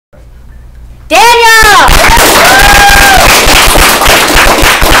Daniel!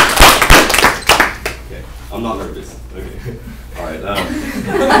 Okay, I'm not nervous. Okay, all right.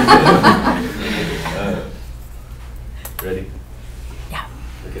 Ready? Yeah.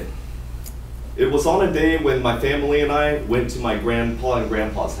 Okay. It was on a day when my family and I went to my grandpa and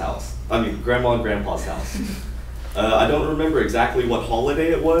grandpa's house. Grandma and grandpa's house. I don't remember exactly what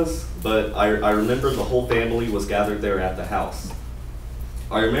holiday it was, but I remember the whole family was gathered there at the house.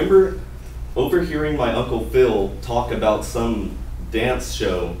 I remember overhearing my Uncle Phil talk about some dance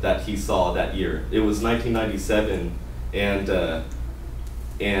show that he saw that year. It was 1997, and I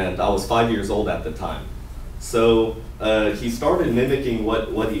was 5 years old at the time. So he started mimicking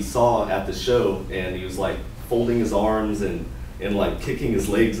what he saw at the show, and he was like folding his arms and like kicking his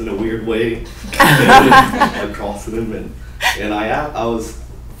legs in a weird way across them, and I was,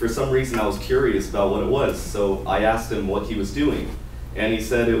 for some reason I was curious about what it was, so I asked him what he was doing, and he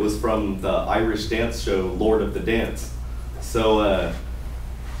said it was from the Irish dance show Lord of the Dance. So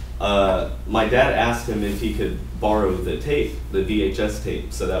my dad asked him if he could borrow the tape, the VHS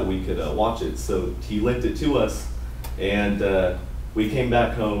tape, so that we could watch it. So he lent it to us, and we came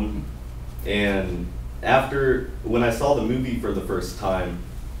back home, and when I saw the movie for the first time,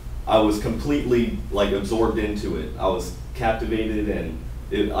 I was completely like absorbed into it. I was captivated, and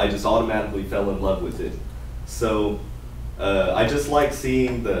I just automatically fell in love with it. So I just like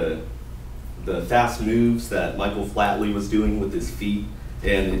seeing the fast moves that Michael Flatley was doing with his feet,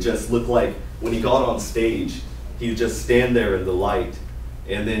 and it just looked like when he got on stage, he would just stand there in the light,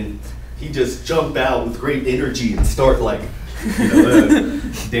 and then he'd just jump out with great energy and start like,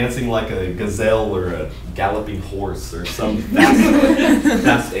 dancing like a gazelle or a galloping horse or some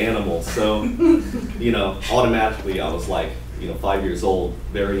fast animal. So, automatically I was like, 5 years old,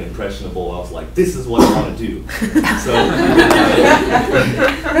 very impressionable. I was like, this is what I want to do.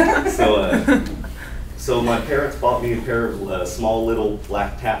 So my parents bought me a pair of small little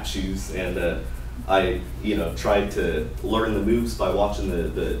black tap shoes, and I, tried to learn the moves by watching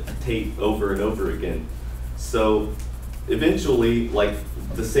the tape over and over again. So eventually, like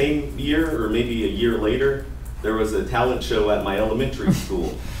the same year or maybe a year later, there was a talent show at my elementary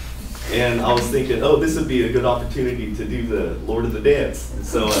school. And I was thinking, oh, this would be a good opportunity to do the Lord of the Dance.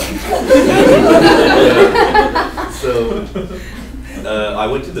 So, I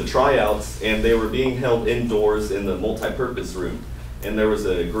went to the tryouts, and they were being held indoors in the multi-purpose room. And there was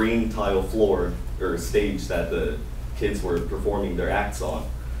a green tile floor, or stage, that the kids were performing their acts on.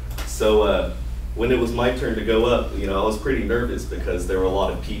 So when it was my turn to go up, I was pretty nervous because there were a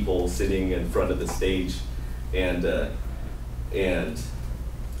lot of people sitting in front of the stage, and I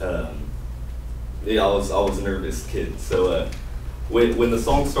was a nervous kid. So when the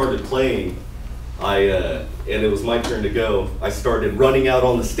song started playing, and it was my turn to go, I started running out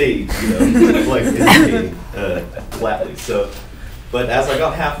on the stage, like indicating flatly. So, but as I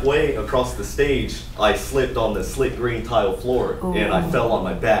got halfway across the stage, I slipped on the slick green tile floor, and I fell on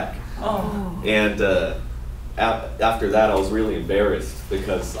my back. Oh. And after that, I was really embarrassed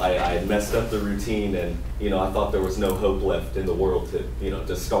because I had messed up the routine, and I thought there was no hope left in the world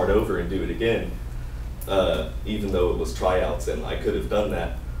to start over and do it again. Even though it was tryouts and I could have done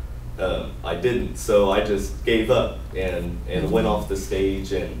that, I didn't. So I just gave up and went off the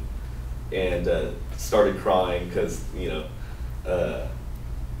stage and started crying because I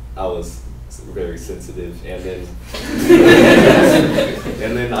was very sensitive, and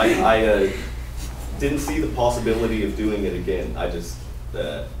then I didn't see the possibility of doing it again. I just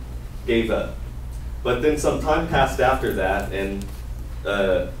gave up. But then some time passed after that, and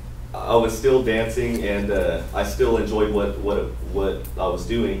I was still dancing, and I still enjoyed what I was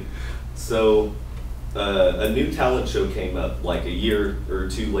doing. So a new talent show came up like a year or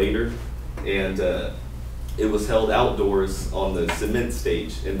two later, and it was held outdoors on the cement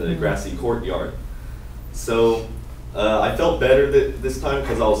stage in the grassy courtyard. So I felt better this time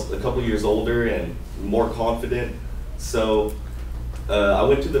because I was a couple years older and more confident. So I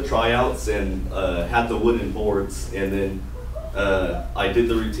went to the tryouts and had the wooden boards, and then I did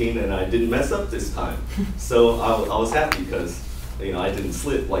the routine, and I didn't mess up this time. So I was happy because I didn't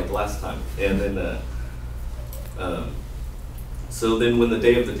slip like last time. And then so then when the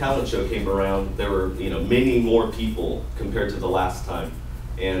day of the talent show came around, there were many more people compared to the last time,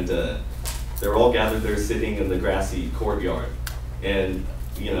 and they were all gathered there sitting in the grassy courtyard. And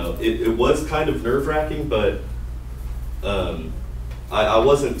it was kind of nerve-wracking, but I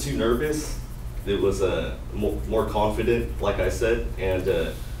wasn't too nervous. It was more confident, like I said, and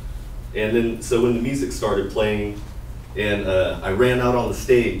then so when the music started playing, and I ran out on the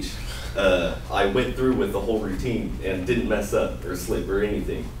stage, I went through with the whole routine and didn't mess up or slip or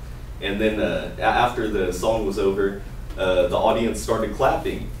anything. And then after the song was over, the audience started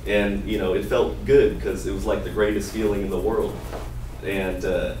clapping, and it felt good because it was like the greatest feeling in the world. And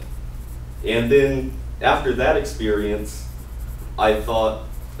then after that experience, I thought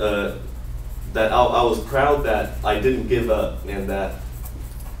that I was proud that I didn't give up, and that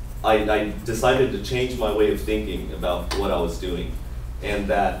I decided to change my way of thinking about what I was doing, and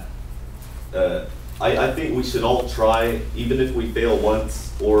that I think we should all try, even if we fail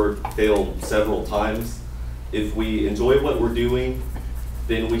once or fail several times. If we enjoy what we're doing,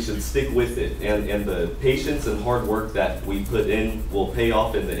 then we should stick with it, and the patience and hard work that we put in will pay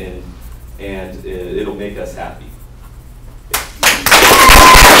off in the end, and it'll make us happy.